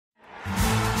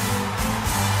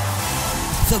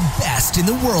The Best in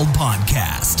the World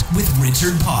podcast with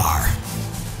Richard Parr.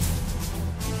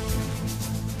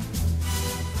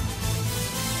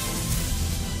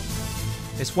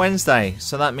 It's Wednesday,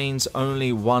 so that means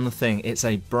only one thing. It's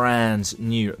a brand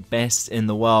new Best in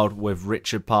the World with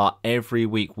Richard Parr. Every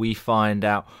week we find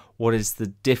out what is the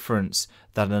difference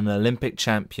that an Olympic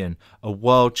champion, a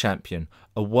world champion,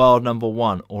 a world number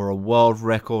one, or a world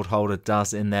record holder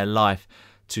does in their life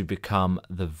to become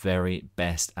the very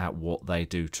best at what they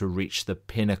do, to reach the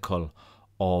pinnacle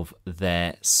of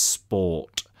their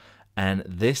sport. And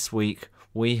this week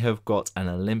we have got an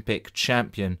Olympic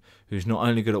champion who's not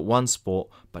only good at one sport,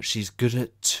 but she's good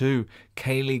at two.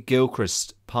 Kaleigh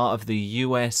Gilchrist, part of the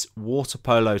US water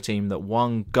polo team that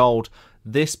won gold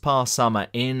this past summer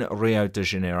in Rio de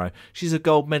Janeiro. She's a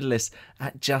gold medalist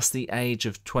at just the age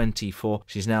of 24.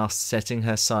 She's now setting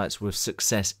her sights with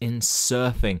success in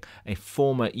surfing, a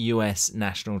former US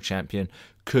national champion.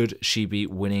 Could she be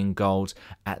winning gold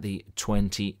at the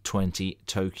 2020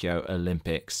 Tokyo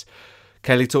Olympics?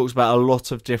 Kaleigh talks about a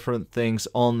lot of different things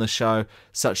on the show,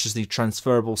 such as the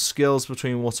transferable skills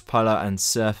between water polo and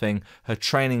surfing, her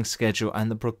training schedule, and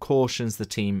the precautions the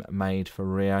team made for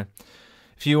Rio.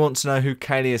 If you want to know who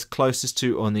Kaleigh is closest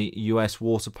to on the US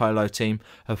water polo team,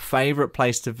 her favourite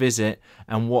place to visit,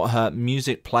 and what her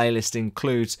music playlist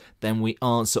includes, then we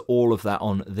answer all of that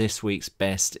on this week's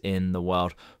Best in the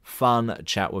World. Fun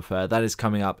chat with her. That is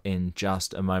coming up in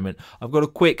just a moment. I've got a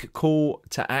quick call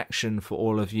to action for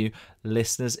all of you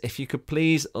listeners. If you could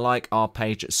please like our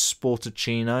page at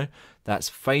Sportacino.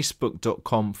 That's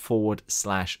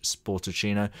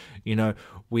facebook.com/Sportacino. You know,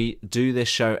 we do this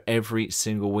show every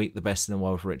single week, The Best in the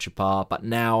World with Richard Parr. But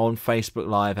now on Facebook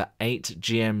Live at 8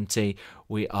 GMT,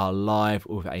 we are live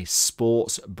with a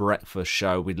sports breakfast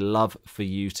show. We'd love for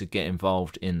you to get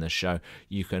involved in the show.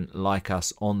 You can like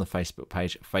us on the Facebook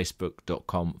page at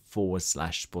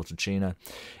facebook.com/Sportacino.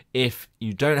 If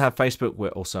you don't have Facebook, we're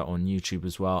also on YouTube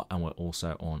as well, and we're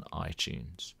also on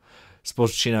iTunes.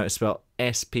 Sportacino is spelled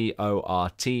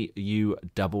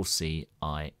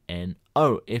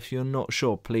SPORTUCCINO. If you're not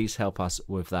sure, please help us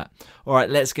with that. All right,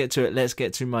 let's get to it. Let's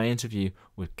get to my interview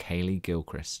with Kaleigh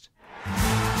Gilchrist.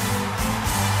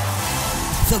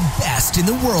 The Best in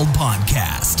the World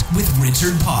podcast with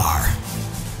Richard Parr.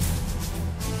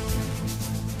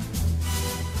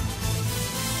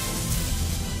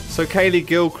 So Kaleigh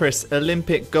Gilchrist,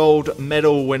 Olympic gold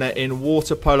medal winner in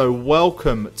water polo.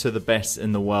 Welcome to the Best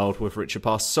in the World with Richard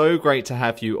Parr. So great to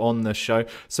have you on the show.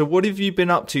 So what have you been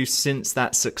up to since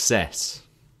that success?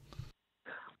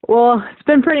 Well, it's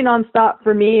been pretty nonstop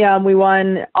for me. We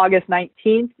won August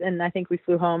 19th, and I think we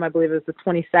flew home, I believe it was the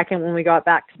 22nd when we got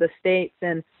back to the States.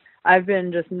 And I've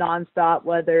been just nonstop,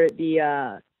 whether it be,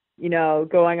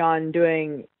 going on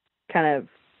doing kind of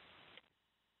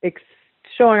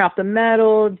showing off the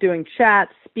medal, doing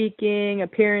chats, speaking,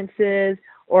 appearances,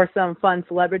 or some fun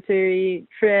celebrity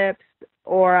trips.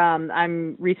 Or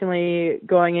I'm recently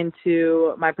going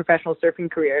into my professional surfing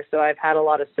career, so I've had a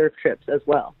lot of surf trips as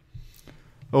well.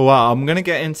 Oh, wow. I'm going to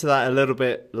get into that a little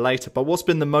bit later, but what's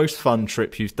been the most fun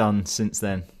trip you've done since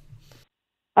then?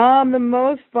 The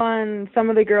most fun, some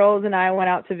of the girls and I went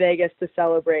out to Vegas to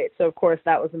celebrate, so of course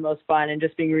that was the most fun, and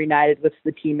just being reunited with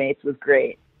the teammates was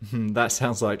great. That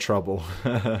sounds like trouble.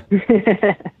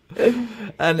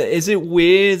 And is it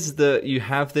weird that you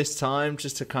have this time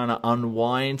just to kind of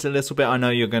unwind a little bit? I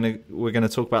know we're going to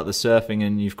talk about the surfing,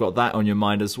 and you've got that on your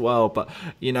mind as well. But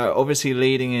obviously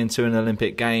leading into an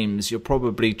Olympic Games, you're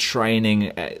probably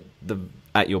training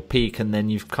at your peak, and then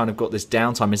you've kind of got this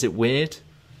downtime. Is it weird?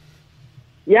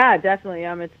 Yeah, definitely.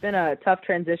 It's been a tough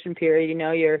transition period.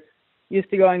 You're used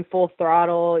to going full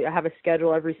throttle. You have a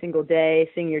schedule every single day,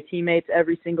 seeing your teammates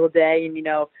every single day, and,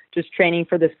 just training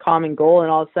for this common goal.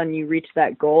 And all of a sudden you reach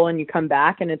that goal and you come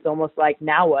back and it's almost like,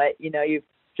 now what? You've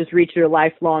just reached your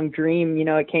lifelong dream.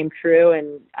 It came true,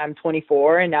 and I'm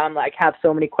 24 and now I'm like, have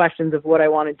so many questions of what I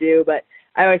want to do. But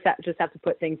I always just have to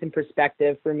put things in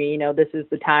perspective for me. This is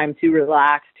the time to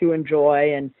relax, to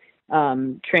enjoy, and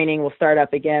training will start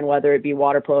up again, whether it be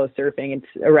water polo, surfing. It's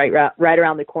right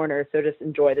around the corner. So just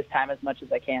enjoy this time as much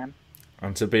as I can.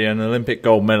 And to be an Olympic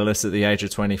gold medalist at the age of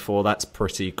 24, that's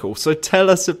pretty cool. So tell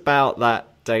us about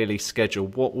that daily schedule.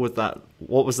 What was that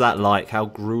like? How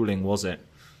grueling was it?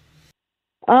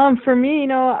 For me,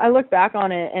 I look back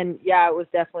on it and yeah, it was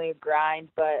definitely a grind,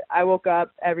 but I woke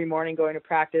up every morning going to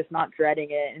practice, not dreading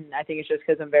it. And I think it's just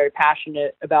because I'm very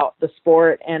passionate about the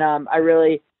sport. And I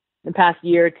really, in the past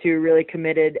year or two, really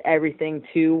committed everything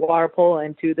to water polo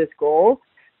and to this goal.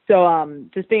 So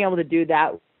just being able to do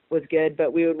that was good,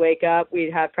 but we would wake up,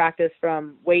 we'd have practice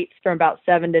from weights from about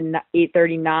 7 to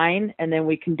 8:39, and then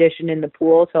we condition in the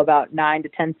pool till about 9 to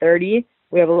 10:30.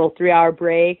 We have a little 3-hour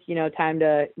break, time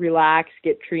to relax,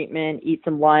 get treatment, eat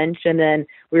some lunch, and then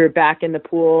we were back in the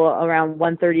pool around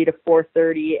 1:30 to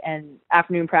 4:30, and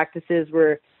afternoon practices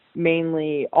were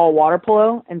mainly all water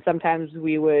polo, and sometimes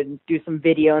we would do some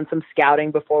video and some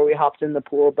scouting before we hopped in the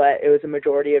pool, but it was a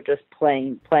majority of just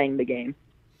playing the game.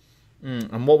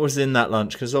 And what was in that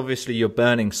lunch? Because obviously you're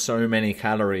burning so many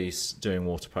calories doing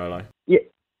water polo.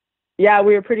 Yeah,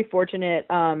 we were pretty fortunate.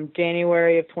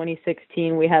 January of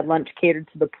 2016, we had lunch catered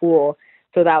to the pool,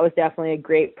 so that was definitely a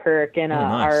great perk. And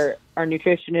nice. our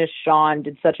nutritionist Sean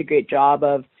did such a great job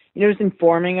of just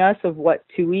informing us of what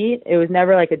to eat. It was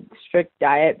never like a strict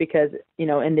diet because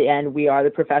in the end we are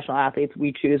the professional athletes.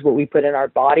 We choose what we put in our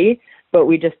body, but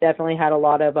we just definitely had a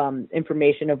lot of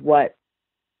information of what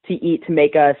to eat to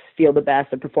make us feel the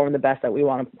best and perform the best that we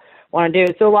want to do.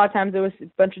 So a lot of times it was a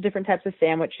bunch of different types of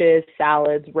sandwiches,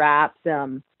 salads, wraps.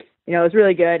 It was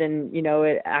really good, and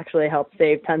it actually helped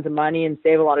save tons of money and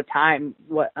save a lot of time.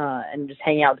 And just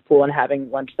hanging out at the pool and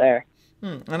having lunch there.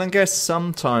 And I guess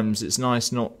sometimes it's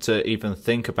nice not to even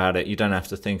think about it. You don't have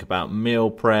to think about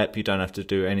meal prep. You don't have to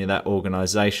do any of that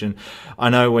organization. I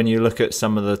know when you look at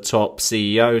some of the top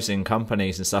CEOs in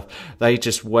companies and stuff, they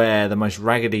just wear the most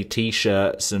raggedy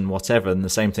t-shirts and whatever, and the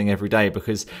same thing every day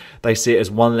because they see it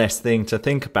as one less thing to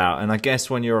think about. And I guess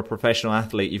when you're a professional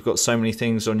athlete, you've got so many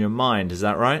things on your mind. Is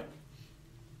that right?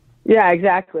 Yeah,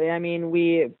 exactly. I mean,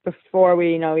 before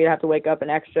we'd have to wake up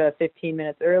an extra 15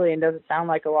 minutes early, and doesn't sound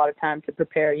like a lot of time to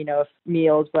prepare,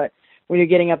 meals, but when you're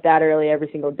getting up that early every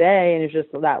single day, and it's just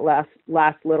that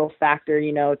last little factor,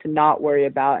 to not worry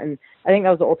about. And I think that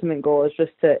was the ultimate goal, is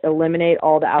just to eliminate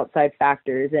all the outside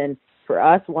factors. And for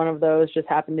us, one of those just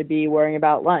happened to be worrying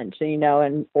about lunch,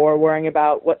 or worrying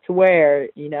about what to wear,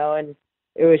 and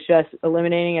it was just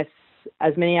eliminating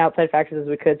as many outside factors as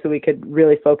we could so we could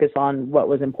really focus on what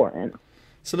was important.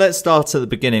 So let's start at the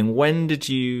beginning. When did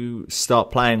you start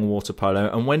playing water polo,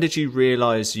 and when did you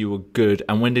realize you were good,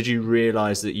 and when did you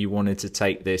realize that you wanted to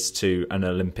take this to an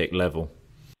Olympic level?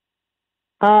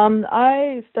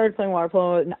 I started playing water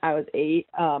polo when I was 8.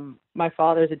 My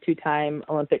father's a 2-time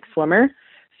Olympic swimmer,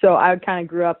 so I kind of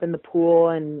grew up in the pool,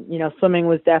 and swimming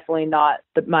was definitely not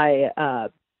my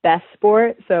best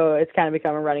sport, so it's kind of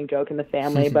become a running joke in the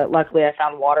family. But luckily I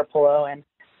found water polo and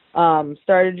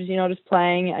started just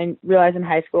playing. I realized in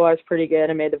high school I was pretty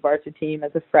good. I made the varsity team as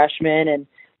a freshman and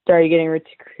started getting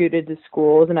recruited to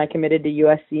schools, and I committed to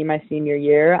USC my senior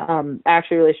year. I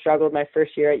actually really struggled my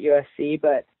first year at USC,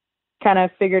 but kind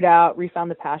of refound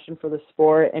the passion for the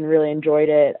sport and really enjoyed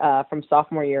it from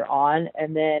sophomore year on.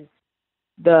 And then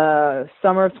the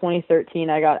summer of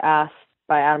 2013 I got asked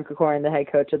by Adam Krikourian, the head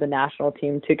coach of the national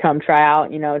team, to come try out,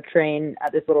 train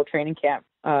at this little training camp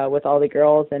with all the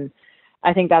girls. And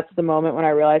I think that's the moment when I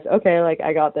realized, okay, like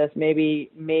I got this. Maybe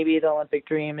the Olympic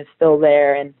dream is still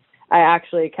there. And I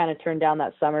actually kind of turned down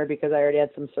that summer because I already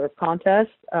had some surf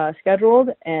contests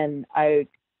scheduled, and I,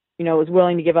 was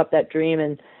willing to give up that dream.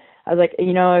 And I was like,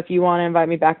 if you want to invite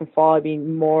me back in fall, I'd be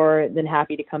more than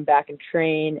happy to come back and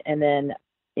train. And then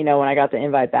when I got the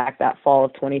invite back that fall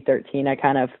of 2013, I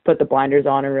kind of put the blinders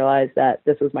on and realized that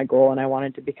this was my goal and I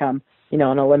wanted to become, an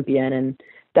Olympian. And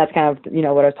that's kind of,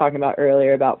 what I was talking about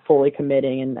earlier about fully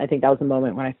committing. And I think that was the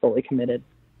moment when I fully committed.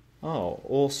 Oh,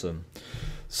 awesome.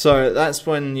 So that's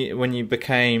when you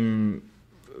became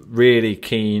really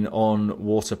keen on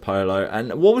water polo.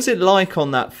 And what was it like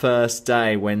on that first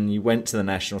day when you went to the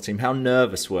national team? How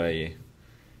nervous were you?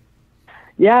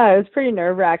 Yeah, it was pretty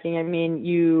nerve-wracking. I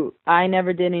mean, I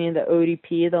never did any of the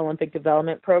ODP, the Olympic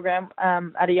Development Program,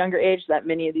 at a younger age that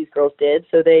many of these girls did.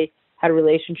 So they had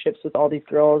relationships with all these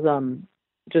girls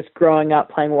just growing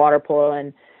up playing water polo,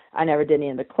 and I never did any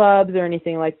of the clubs or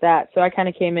anything like that. So I kind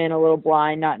of came in a little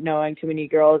blind, not knowing too many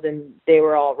girls, and they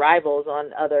were all rivals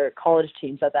on other college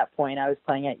teams at that point. I was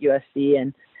playing at USC,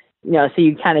 and, so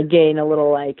you kind of gain a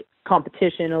little,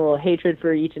 competition, a little hatred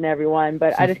for each and every one.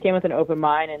 But I just came with an open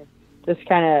mind and just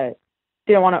kind of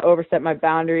didn't want to overstep my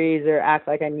boundaries or act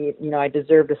like I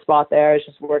deserved a spot there. I was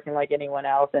just working like anyone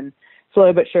else, and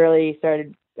slowly but surely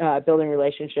started building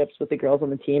relationships with the girls on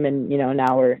the team. And,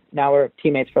 now we're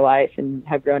teammates for life and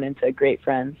have grown into great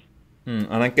friends. And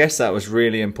I guess that was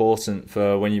really important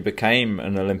for when you became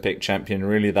an Olympic champion,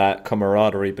 really that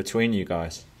camaraderie between you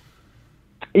guys.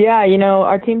 Yeah,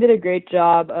 our team did a great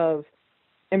job of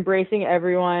embracing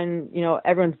everyone's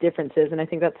differences. And I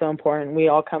think that's so important. We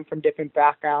all come from different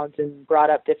backgrounds and brought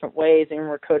up different ways, and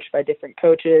we're coached by different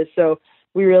coaches. So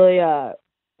we really,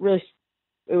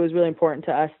 it was really important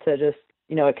to us to just,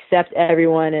 accept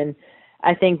everyone. And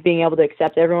I think being able to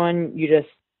accept everyone,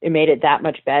 it made it that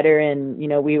much better. And,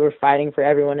 we were fighting for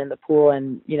everyone in the pool.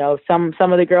 And, some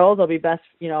of the girls, I'll be best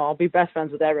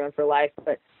friends with everyone for life.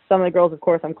 But some of the girls, of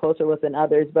course, I'm closer with than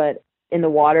others. But in the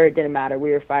water, it didn't matter.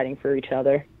 We were fighting for each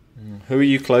other. Who are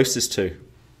you closest to?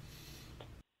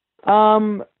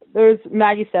 There's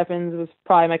Maggie Steffens was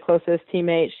probably my closest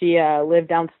teammate. She lived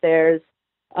downstairs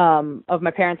of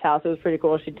my parents' house. It was pretty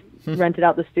cool. She rented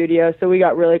out the studio, so we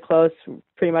got really close.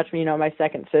 Pretty much, my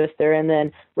second sister, and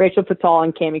then Rachel Patal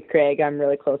and Cami Craig, I'm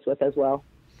really close with as well.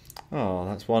 Oh,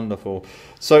 that's wonderful.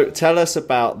 So tell us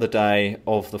about the day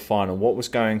of the final. What was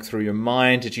going through your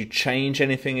mind? Did you change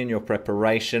anything in your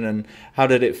preparation, and how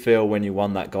did it feel when you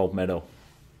won that gold medal?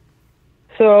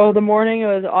 So the morning, it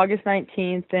was August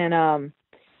 19th, and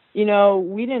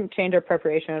we didn't change our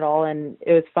preparation at all. And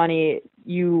it was funny.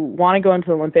 You want to go into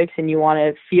the Olympics and you want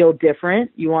to feel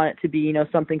different. You want it to be,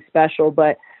 something special.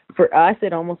 But for us,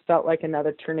 it almost felt like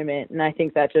another tournament. And I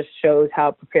think that just shows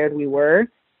how prepared we were.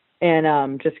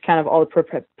 And just kind of all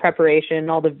the preparation,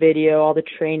 all the video, all the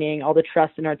training, all the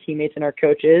trust in our teammates and our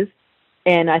coaches.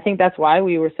 And I think that's why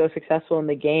we were so successful in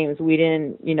the games. We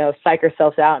didn't, psych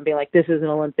ourselves out and be like, this is an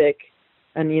Olympic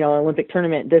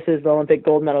tournament. This is the Olympic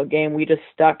gold medal game. We just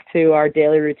stuck to our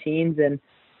daily routines and,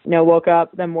 woke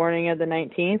up the morning of the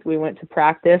 19th. We went to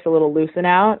practice, a little loosen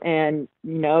out, and,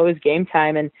 it was game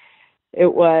time. And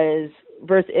it was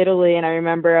versus Italy. And I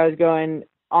remember I was going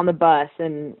on the bus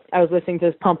and I was listening to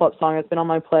this pump up song that's been on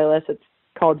my playlist. It's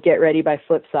called Get Ready by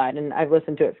Flipside. And I've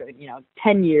listened to it for,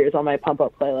 10 years on my pump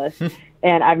up playlist.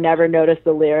 And I've never noticed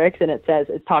the lyrics. And it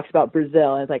talks about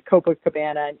Brazil. And it's like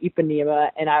Copacabana and Ipanema.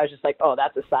 And I was just like, oh,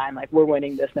 that's a sign. Like, we're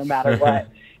winning this no matter what.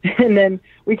 And then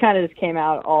we kind of just came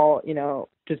out all,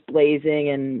 just blazing,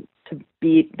 and to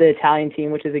beat the Italian team,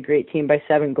 which is a great team, by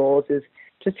 7 goals is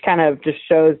just kind of just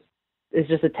shows, is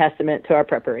just a testament to our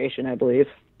preparation, I believe.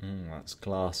 That's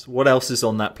class. What else is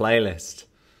on that playlist?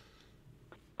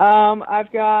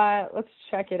 I've got, let's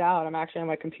check it out. I'm actually on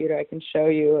my computer. I can show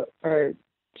you or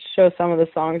show some of the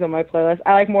songs on my playlist.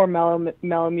 I like more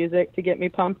mellow music to get me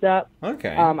pumped up. Okay.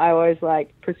 I always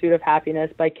like Pursuit of Happiness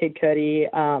by Kid Cudi,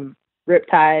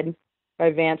 Riptide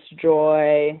by Vance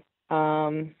Joy. I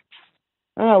don't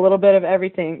know, a little bit of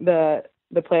everything. The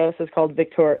playlist is called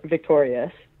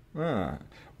Victorious.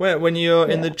 When you're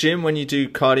in the gym, when you do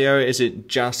cardio, is it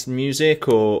just music,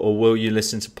 or will you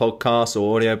listen to podcasts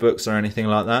or audiobooks or anything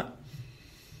like that?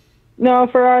 No,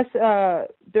 for us,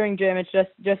 during gym, it's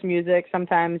just music.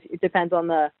 Sometimes it depends on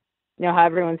how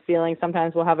everyone's feeling.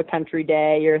 Sometimes we'll have a country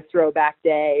day or a throwback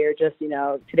day or just,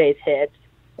 today's hits.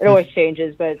 It always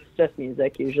changes, but it's just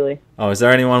music usually. Oh, is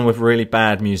there anyone with really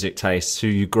bad music tastes who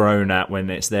you groan at when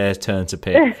it's their turn to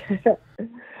pick?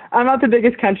 I'm not the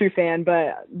biggest country fan,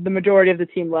 but the majority of the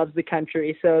team loves the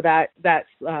country, so that's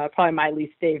probably my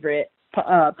least favorite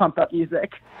pump-up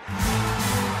music.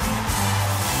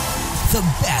 The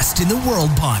Best in the World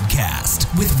podcast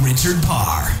with Richard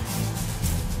Parr.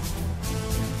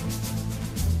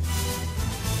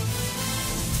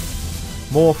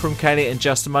 More from Kaleigh in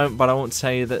just a moment, but I want to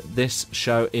tell you that this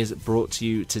show is brought to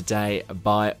you today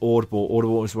by Audible.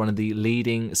 Audible is one of the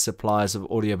leading suppliers of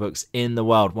audiobooks in the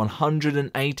world.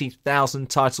 180,000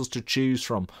 titles to choose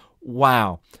from.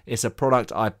 Wow, it's a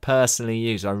product I personally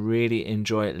use. I really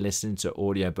enjoy listening to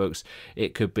audiobooks.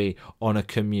 It could be on a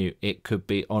commute, it could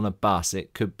be on a bus,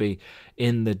 it could be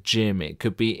in the gym, it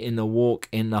could be in the walk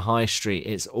in the high street.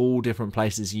 It's all different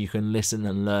places you can listen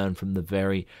and learn from the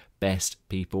very best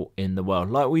people in the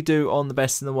world, like we do on The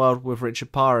Best in the World with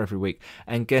Richard Parr every week.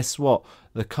 And guess what?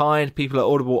 The kind people at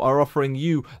Audible are offering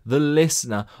you, the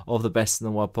listener of the Best in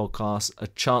the World podcast, a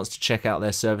chance to check out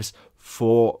their service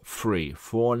for free,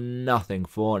 for nothing,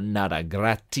 for nada,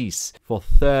 gratis, for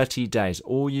 30 days.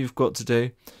 All you've got to do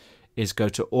is go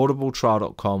to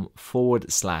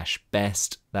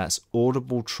audibletrial.com/best. That's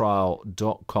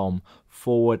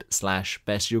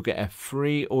audibletrial.com/best. You'll get a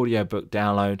free audiobook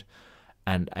download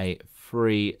and a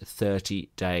free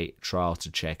 30-day trial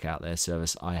to check out their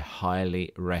service. I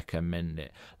highly recommend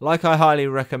it. Like I highly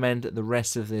recommend the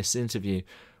rest of this interview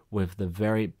with the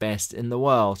very best in the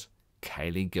world,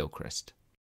 Kaleigh Gilchrist.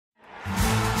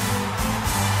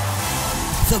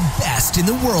 The Best in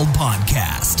the World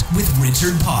podcast with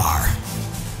Richard Parr.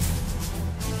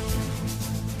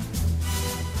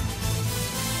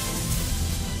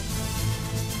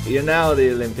 You're now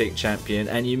the Olympic champion,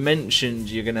 and you mentioned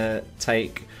you're going to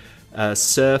take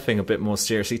surfing a bit more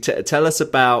seriously. Tell us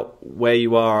about where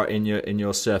you are in your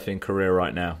surfing career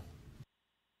right now.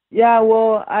 Yeah,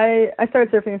 well, I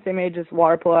started surfing the same age as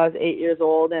water polo. I was 8 years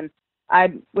old, and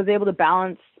I was able to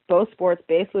balance both sports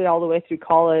basically all the way through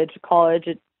college. College,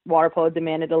 water polo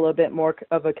demanded a little bit more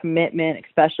of a commitment,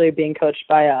 especially being coached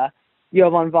by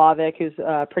Jovan Vavic,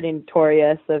 who's pretty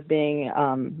notorious of being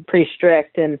pretty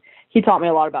strict, and he taught me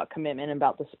a lot about commitment and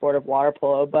about the sport of water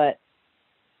polo. But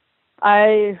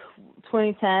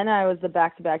 2010, I was the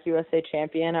back-to-back USA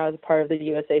champion. I was a part of the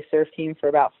USA surf team for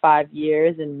about 5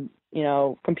 years and,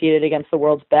 competed against the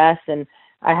world's best. And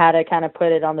I had to kind of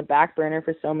put it on the back burner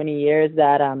for so many years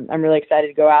that I'm really excited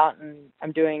to go out, and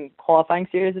I'm doing qualifying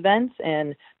series events.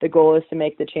 And the goal is to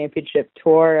make the championship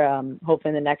tour, hopefully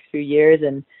in the next few years.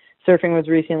 And surfing was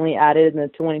recently added in the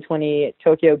 2020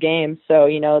 Tokyo Games. So,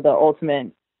 the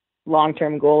ultimate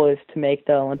long-term goal is to make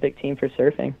the Olympic team for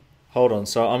surfing. Hold on,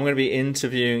 so I'm going to be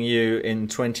interviewing you in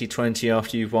 2020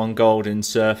 after you've won gold in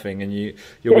surfing, and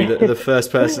you'll be the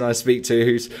first person I speak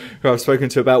to who I've spoken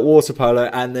to about water polo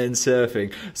and then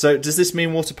surfing. So does this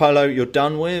mean water polo you're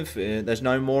done with? There's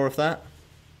no more of that?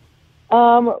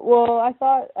 Well, I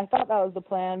thought that was the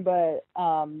plan, but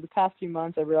the past few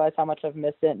months I've realized how much I've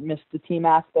missed the team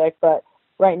aspect. But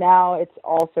right now it's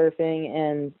all surfing,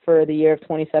 and for the year of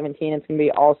 2017 it's going to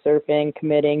be all surfing,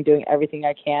 committing, doing everything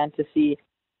I can to see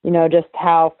just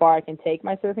how far I can take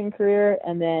my surfing career,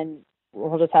 and then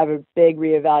we'll just have a big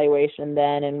reevaluation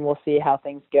then, and we'll see how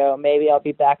things go. Maybe I'll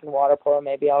be back in water polo,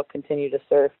 maybe I'll continue to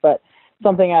surf, but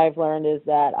something I've learned is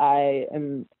that I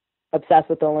am obsessed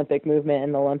with the Olympic movement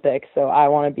and the Olympics, so I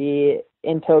want to be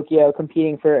in Tokyo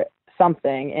competing for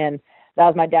something, and that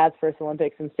was my dad's first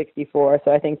Olympics in '64,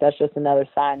 so I think that's just another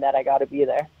sign that I got to be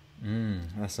there.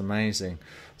 That's amazing.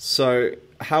 So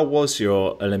how was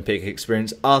your Olympic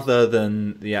experience other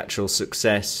than the actual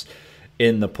success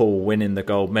in the pool, winning the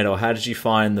gold medal? How did you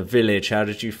find the village? How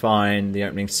did you find the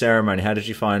opening ceremony? How did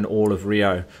you find all of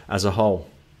Rio as a whole?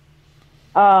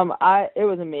 It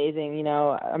was amazing.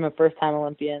 I'm a first-time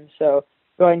Olympian, so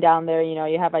going down there,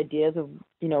 you have ideas of,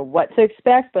 what to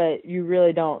expect, but you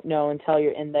really don't know until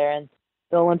you're in there. And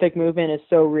the Olympic movement is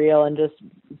so real, and just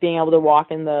being able to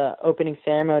walk in the opening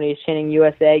ceremony, chanting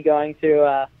USA, going through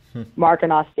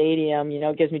Markanoff Stadium,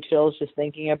 gives me chills just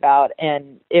thinking about.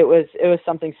 And it was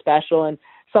something special, and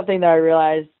something that I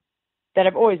realized that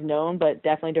I've always known, but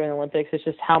definitely during the Olympics, is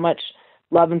just how much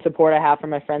love and support I have from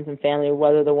my friends and family,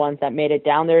 whether the ones that made it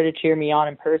down there to cheer me on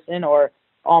in person or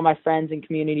all my friends and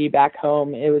community back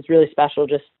home. It was really special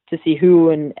just to see who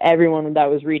and everyone that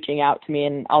was reaching out to me,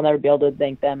 and I'll never be able to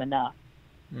thank them enough.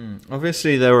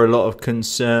 Obviously, there were a lot of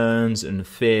concerns and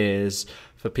fears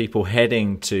for people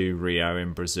heading to Rio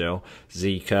in Brazil,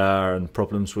 Zika and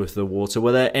problems with the water.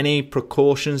 Were there any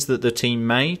precautions that the team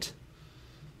made?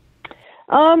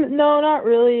 No, not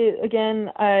really.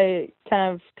 Again, I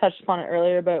kind of touched upon it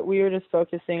earlier, but we were just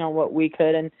focusing on what we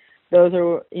could, and those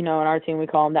are, in our team, we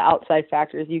call them the outside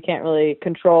factors. You can't really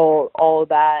control all of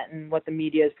that and what the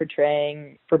media is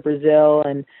portraying for Brazil,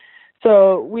 and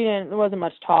so there wasn't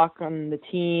much talk on the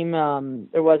team.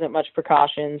 There wasn't much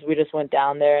precautions. We just went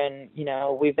down there, and,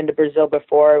 we've been to Brazil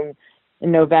before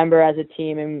in November as a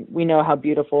team, and we know how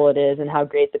beautiful it is and how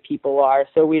great the people are.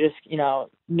 So we just,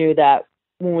 knew that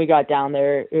when we got down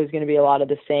there, it was going to be a lot of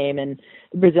the same, and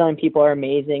the Brazilian people are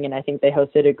amazing, and I think they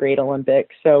hosted a great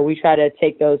Olympics. So we try to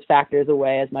take those factors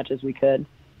away as much as we could.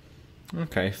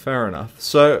 Okay, fair enough.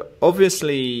 So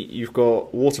obviously you've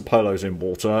got water polos in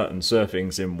water and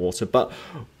surfing's in water, but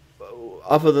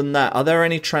other than that, are there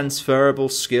any transferable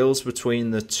skills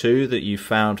between the two that you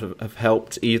found have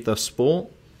helped either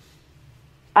sport?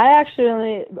 A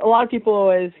lot of people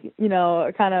always,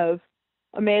 are kind of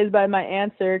amazed by my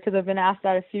answer because I've been asked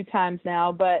that a few times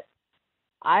now, but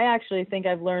I actually think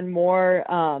I've learned more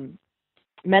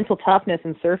mental toughness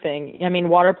in surfing. I mean,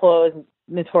 water polo is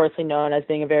notoriously known as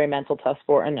being a very mental tough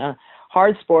sport and a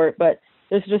hard sport, but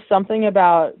there's just something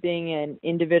about being an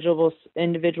individual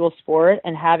sport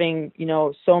and having,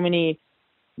 so many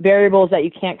variables that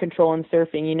you can't control in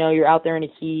surfing. You're out there in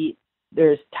a heat,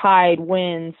 there's tide,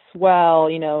 wind, swell,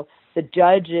 the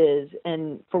judges,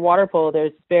 and for water polo,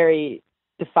 there's very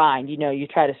defined. You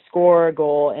try to score a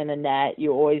goal in a net,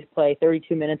 you always play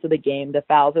 32 minutes of the game, the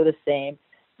fouls are the same.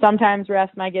 Sometimes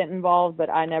refs might get involved, but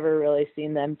I never really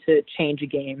seen them to change a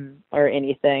game or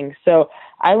anything. So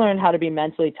I learned how to be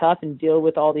mentally tough and deal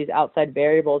with all these outside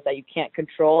variables that you can't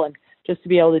control, and just to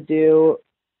be able to do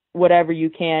whatever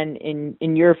you can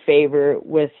in your favor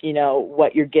with,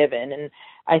 what you're given. And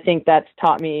I think that's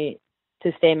taught me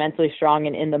to stay mentally strong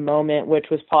and in the moment,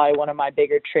 which was probably one of my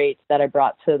bigger traits that I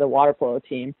brought to the water polo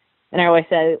team. And I always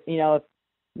said, if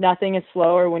nothing is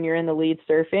slower when you're in the lead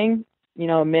surfing,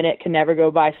 a minute can never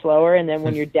go by slower. And then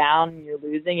when you're down and you're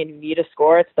losing and you need a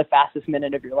score, it's the fastest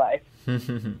minute of your life.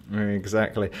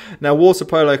 Exactly. Now, water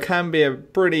polo can be a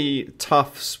pretty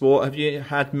tough sport. Have you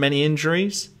had many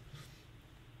injuries?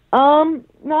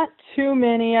 Not too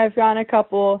many. I've gotten a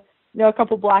couple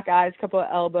black eyes, a couple of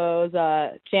elbows.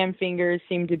 Jam fingers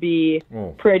seem to be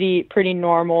pretty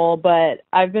normal, but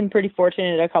I've been pretty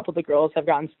fortunate. A couple of the girls have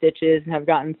gotten stitches and have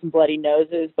gotten some bloody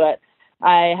noses, but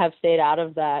I have stayed out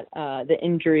of that, the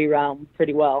injury realm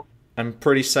pretty well. And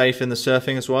pretty safe in the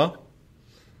surfing as well?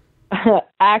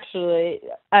 Actually,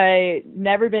 I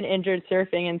never been injured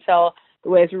surfing until the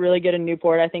waves were really good in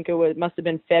Newport. I think must have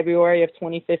been February of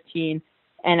 2015.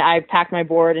 And I packed my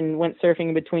board and went surfing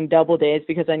in between double days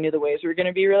because I knew the waves were going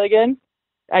to be really good.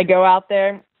 I go out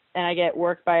there and I get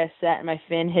worked by a set and my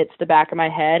fin hits the back of my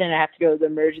head and I have to go to the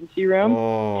emergency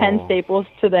room. 10 staples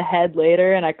to the head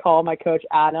later, and I call my coach,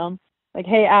 Adam. Like,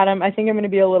 hey, Adam, I think I'm going to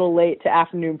be a little late to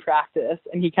afternoon practice.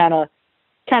 And he kind of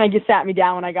just sat me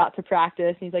down when I got to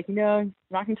practice. And he's like, no, I'm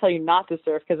not going to tell you not to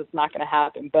surf because it's not going to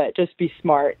happen, but just be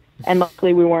smart. And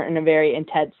luckily we weren't in a very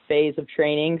intense phase of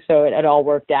training, so it all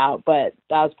worked out. But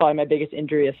that was probably my biggest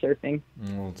injury of surfing.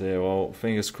 Oh dear. Well,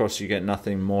 fingers crossed you get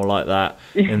nothing more like that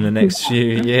in the next few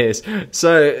years.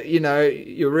 So,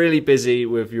 you're really busy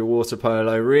with your water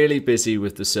polo, really busy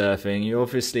with the surfing. You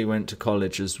obviously went to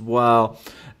college as well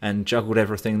and juggled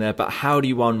everything there. But how do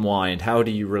you unwind? How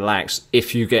do you relax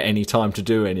if you get any time to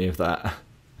do any of that?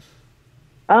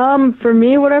 For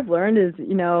me, what I've learned is,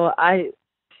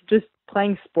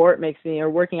 playing sport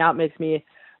working out makes me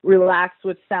relax,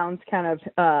 which sounds kind of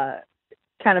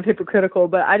hypocritical,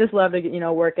 but I just love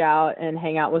to, work out and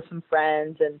hang out with some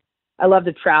friends, and I love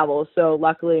to travel. So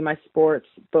luckily my sports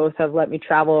both have let me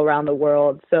travel around the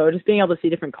world. So just being able to see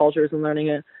different cultures and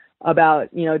learning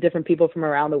about, different people from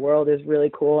around the world is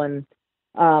really cool. And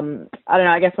I don't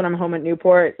know, I guess when I'm home at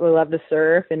Newport, we love to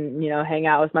surf and, hang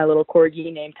out with my little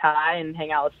corgi named Ty and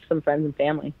hang out with some friends and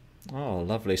family. Oh,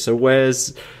 lovely. So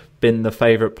where's been the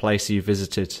favorite place you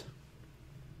visited?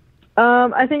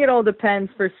 I think it all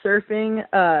depends. For surfing,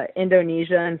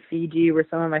 Indonesia and Fiji were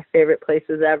some of my favorite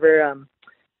places ever.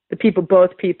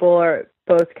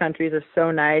 Both countries are so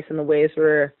nice and the waves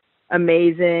were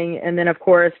amazing. And then of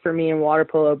course for me in water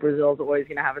polo, Brazil is always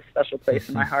going to have a special place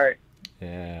in my heart.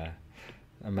 Yeah.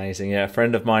 Amazing. Yeah, a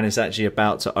friend of mine is actually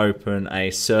about to open a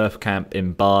surf camp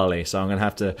in Bali, so I'm going to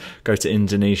have to go to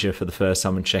Indonesia for the first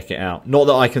time and check it out. Not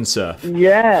that I can surf.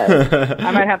 Yeah,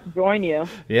 I might have to join you.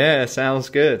 Yeah, sounds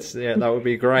good. Yeah, that would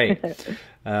be great.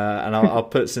 And I'll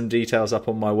put some details up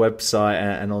on my website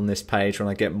and on this page when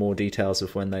I get more details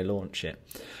of when they launch it.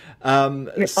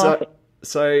 Awesome.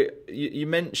 So you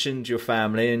mentioned your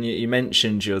family and you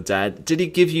mentioned your dad. Did he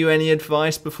give you any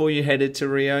advice before you headed to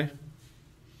Rio?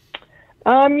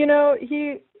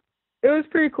 It was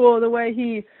pretty cool the way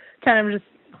he kind of just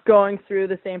going through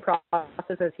the same process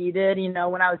as he did. When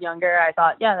I was younger, I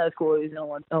thought, yeah, that was cool. He's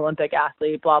an Olympic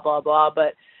athlete, blah, blah, blah.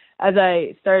 But as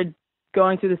I started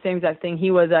going through the same exact thing he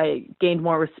was, I gained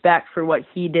more respect for what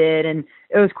he did. And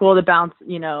it was cool to bounce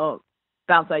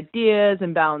ideas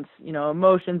and bounce,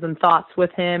 emotions and thoughts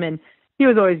with him. And he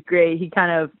was always great. He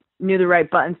kind of knew the right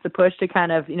buttons to push to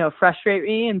kind of, frustrate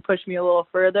me and push me a little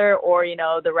further, or,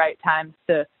 the right times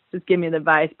to just give me the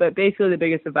advice. But basically the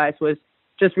biggest advice was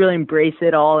just really embrace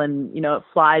it all. And, it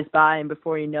flies by, and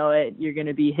before you know it, you're going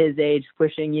to be his age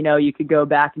pushing, you could go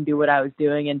back and do what I was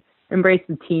doing and embrace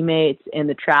the teammates and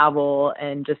the travel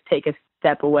and just take a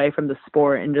step away from the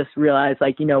sport and just realize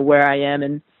where I am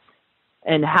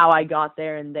and how I got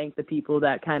there, and thank the people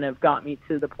that kind of got me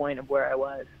to the point of where I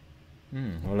was.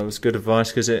 Well, it was good advice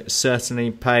because it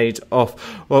certainly paid off.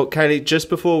 Well, Kaleigh, just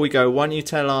before we go, why don't you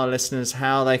tell our listeners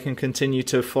how they can continue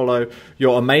to follow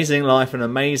your amazing life and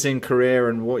amazing career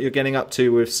and what you're getting up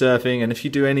to with surfing, and if you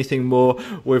do anything more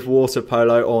with water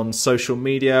polo on social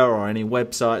media or any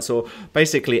websites or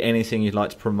basically anything you'd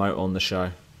like to promote on the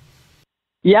show.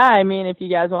 Yeah, if you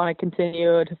guys want to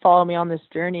continue to follow me on this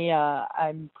journey,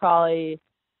 I'm probably...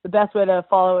 the best way to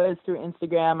follow is through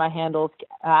Instagram. My handle's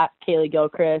at Kaleigh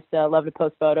Gilchrist. I love to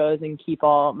post photos and keep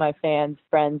all my fans,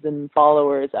 friends, and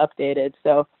followers updated.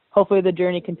 So hopefully the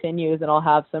journey continues, and I'll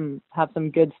have some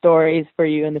good stories for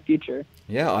you in the future.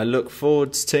 Yeah, I look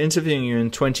forward to interviewing you in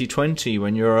 2020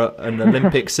 when you're an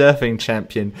Olympic surfing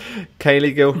champion.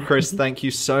 Kaleigh Gilchrist, thank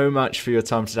you so much for your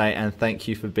time today, and thank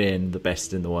you for being the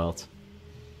best in the world.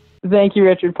 Thank you,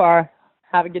 Richard Parr.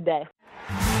 Have a good day.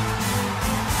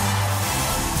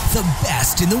 The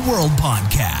Best in the World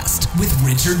podcast with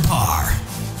Richard Parr.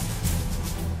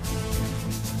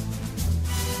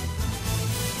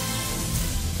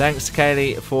 Thanks to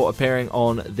Kaleigh for appearing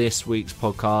on this week's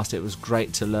podcast. It was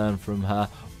great to learn from her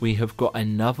we have got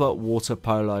another water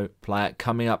polo player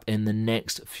coming up in the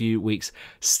next few weeks.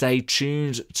 Stay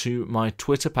tuned to my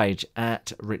Twitter page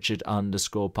at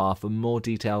Richard_Parr for more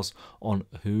details on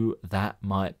who that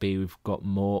might be. We've got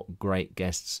more great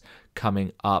guests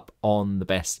coming up on the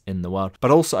best in the world.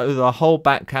 But also the whole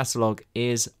back catalogue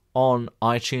is on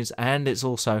iTunes, and it's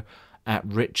also at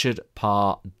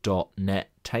richardparr.net.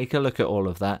 Take a look at all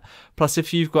of that. Plus,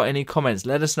 if you've got any comments,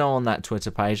 let us know on that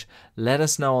Twitter page, let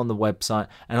us know on the website,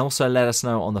 and also let us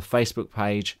know on the Facebook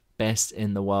page, Best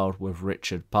in the World with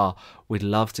Richard Parr. We'd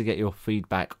love to get your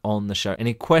feedback on the show.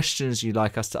 Any questions you'd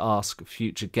like us to ask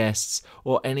future guests,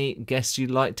 or any guests you'd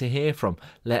like to hear from,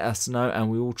 let us know and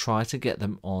we will try to get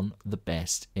them on the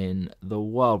Best in the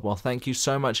World. Well, thank you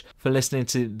so much for listening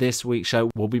to this week's show.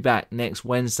 We'll be back next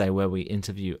Wednesday where we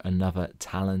interview another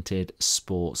talented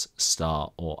sports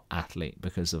star or athlete,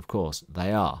 because of course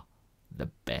they are the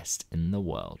best in the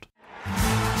world.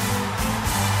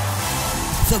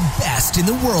 The Best in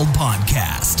the World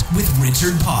podcast with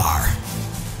Richard Parr.